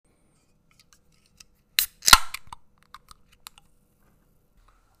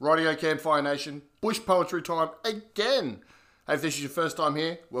Rightio Campfire Nation, bush poetry time again. Hey, if this is your first time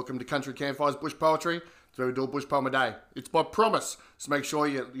here, welcome to Country Campfire's Bush Poetry. It's where we do a bush poem a day. It's my promise, so make sure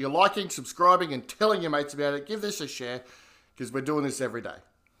you're liking, subscribing, and telling your mates about it. Give this a share, because we're doing this every day.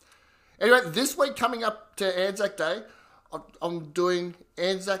 Anyway, this week coming up to Anzac Day, I'm doing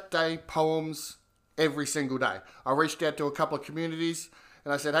Anzac Day poems every single day. I reached out to a couple of communities,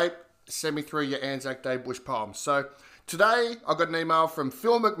 and I said, hey, send me through your Anzac Day bush poems. So today, I got an email from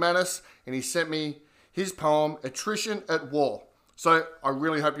Phil McManus, and he sent me his poem, Attrition at War. So I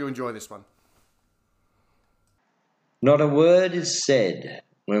really hope you enjoy this one. Not a word is said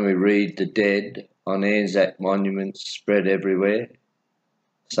when we read the dead on Anzac monuments spread everywhere.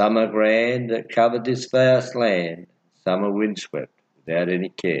 Some are grand that covered this vast land, some are windswept without any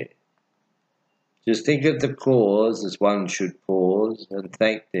care. Just think of the cause as one should pause and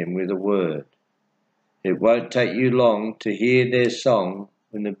thank them with a word. It won't take you long to hear their song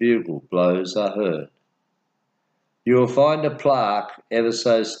when the bugle blows are heard. You will find a plaque ever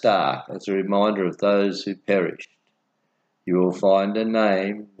so stark as a reminder of those who perished. You will find a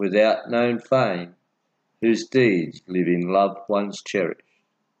name without known fame, whose deeds live in loved ones cherished.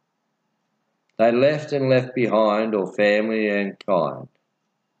 They left and left behind all family and kind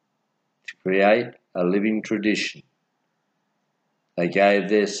to create a living tradition. They gave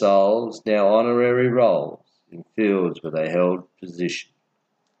their souls now honorary roles in fields where they held position.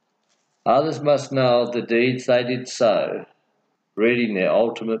 Others must know of the deeds they did sow, reading their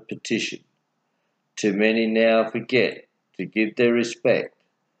ultimate petition. Too many now forget to give their respect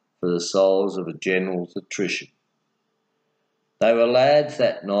for the souls of a general's attrition. They were lads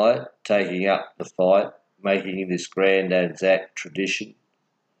that night, taking up the fight, making this grand Anzac tradition.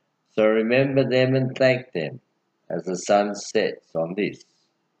 So remember them and thank them as the sun sets on this,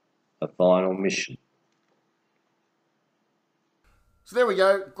 a final mission. So there we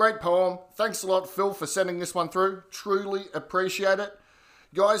go. Great poem. Thanks a lot, Phil, for sending this one through. Truly appreciate it.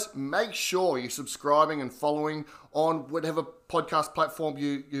 Guys, make sure you're subscribing and following on whatever podcast platform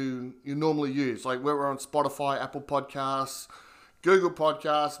you normally use. Like we're on Spotify, Apple Podcasts, Google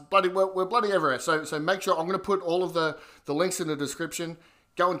Podcasts. We're bloody everywhere. So make sure, I'm going to put all of the links in the description.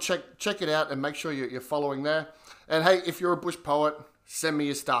 Go and check it out and make sure you're following there. And hey, if you're a bush poet, send me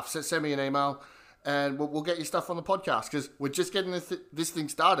your stuff. Send me an email. And we'll get your stuff on the podcast because we're just getting this thing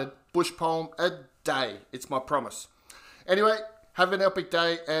started. Bush poem a day. It's my promise. Anyway, have an epic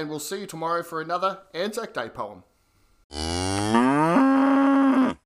day and we'll see you tomorrow for another Anzac Day poem.